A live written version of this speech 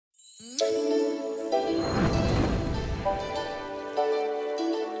Well,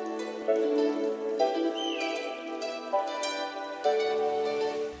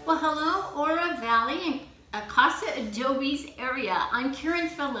 hello, Ora Valley and Casa Adobes area. I'm Fran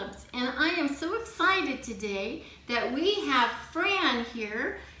Ferlazzo, and I am so excited today that we have Fran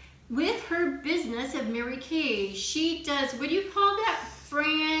here with her business of Mary Kay. She does, what do you call that?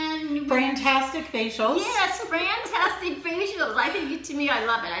 Fantastic facials. Yes, fantastic facials. I think, to me, I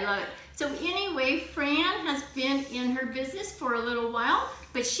love it. I love it. So anyway, Fran has been in her business for a little while,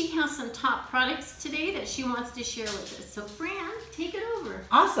 but she has some top products today that she wants to share with us. So Fran, take it over.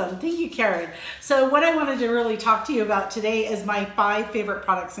 Awesome. Thank you, Karin. So what I wanted to really talk to you about today is my 5 favorite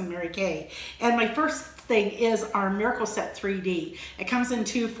products in Mary Kay. And my first thing is our Miracle Set 3D. It comes in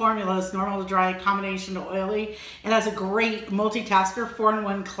 2 formulas, normal to dry, combination to oily. It has a great multitasker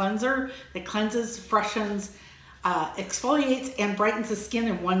 4-in-1 cleanser that cleanses, freshens, exfoliates, and brightens the skin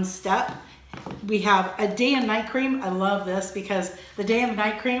in 1 step. We have a day and night cream. I love this because the day and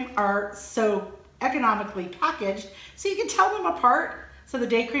night cream are so economically packaged so you can tell them apart. So the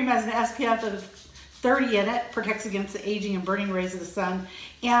day cream has an SPF of 30 in it, protects against the aging and burning rays of the sun,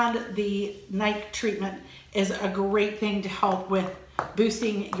 and the night treatment is a great thing to help with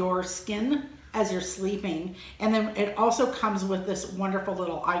boosting your skin as you're sleeping. And then it also comes with this wonderful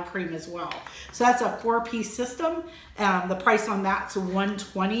little eye cream as well. So that's a 4-piece system. The price on that's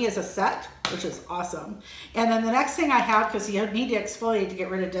 $120 as a set, which is awesome. And then the next thing I have, because you need to exfoliate to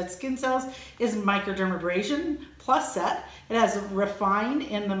get rid of dead skin cells, is microdermabrasion plus set. It has Refine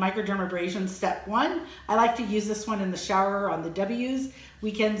in the microdermabrasion step 1. I like to use this one in the shower on the W's,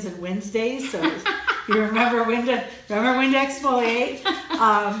 weekends and Wednesdays, so you remember when to exfoliate.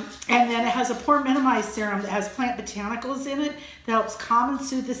 And then it has a pore minimize serum that has plant botanicals in it that helps calm and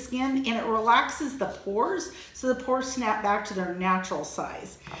soothe the skin, and it relaxes the pores so the pores snap back to their natural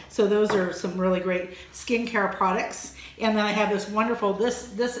size. So those are some really great skincare products. And then I have this wonderful,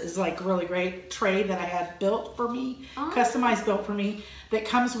 this is like really great tray that I had built for me, customized built for me, that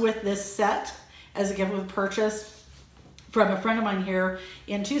comes with this set as a gift with purchase from a friend of mine here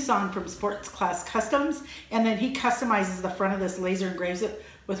in Tucson from Sports Class Customs. And then he customizes the front of this, laser engraves it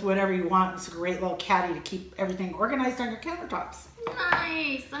with whatever you want. It's a great little caddy to keep everything organized on your countertops.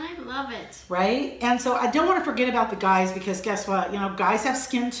 Nice, I love it. Right? And so I don't want to forget about the guys, because guess what? You know, guys have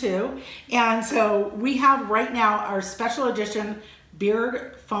skin too. And so we have right now our special edition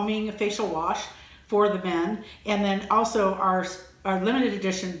beard foaming facial wash for the men, and then also our limited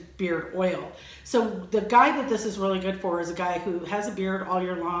edition beard oil. So the guy that this is really good for is a guy who has a beard all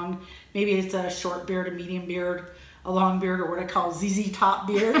year long. Maybe it's a short beard, a medium beard, a long beard, or what I call ZZ Top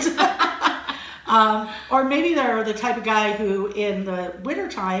beards. Or maybe they're the type of guy who in the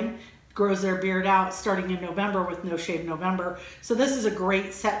wintertime grows their beard out starting in November with No Shave November. So this is a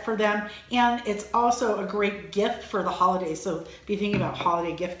great set for them, and it's also a great gift for the holidays. So be thinking about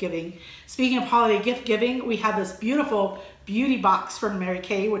holiday gift giving. Speaking of holiday gift giving, we have this beautiful beauty box from Mary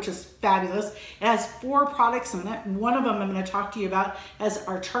Kay, which is fabulous. It has 4 products in it, and one of them I'm going to talk to you about is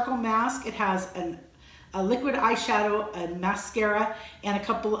our charcoal mask. It has a liquid eyeshadow, a mascara, and a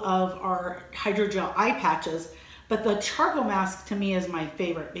couple of our hydrogel eye patches. But the charcoal mask to me is my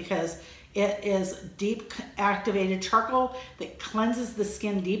favorite because it is deep activated charcoal that cleanses the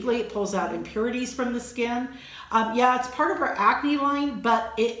skin deeply. It pulls out impurities from the skin. Yeah, it's part of our acne line,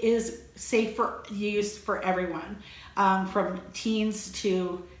 but it is safe for use for everyone, from teens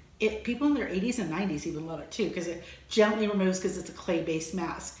to people in their 80s and 90s even love it too, because it gently removes, because it's a clay-based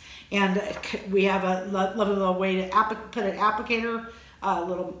mask. And we have a lovely little way to put an applicator, a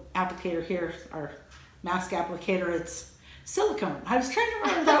little applicator here, our mask applicator. It's silicone. I was trying to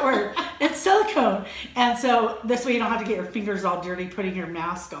remember that word. It's silicone. And so this way you don't have to get your fingers all dirty putting your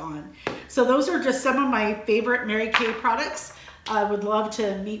mask on. So those are just some of my favorite Mary Kay products. I would love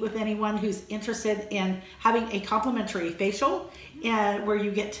to meet with anyone who's interested in having a complimentary facial, and where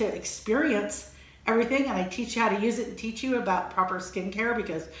you get to experience everything, and I teach you how to use it and teach you about proper skincare,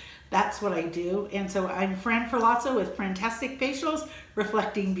 because that's what I do. And so I'm Fran Ferlazzo with Fantastic Facials,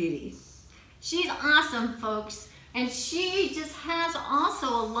 reflecting beauty. She's awesome, folks. And she just has also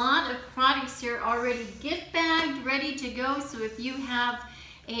a lot of products here already gift bagged, ready to go. So if you have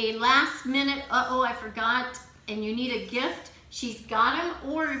a last minute, uh-oh, I forgot, and you need a gift, she's got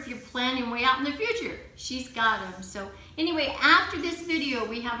them. Or if you're planning way out in the future, she's got them. So anyway, after this video,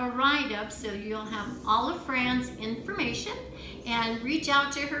 we have a write-up, so you'll have all of Fran's information, and reach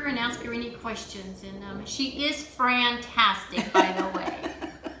out to her and ask her any questions. And she is fantastic, by the way.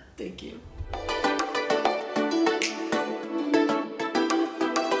 Thank you.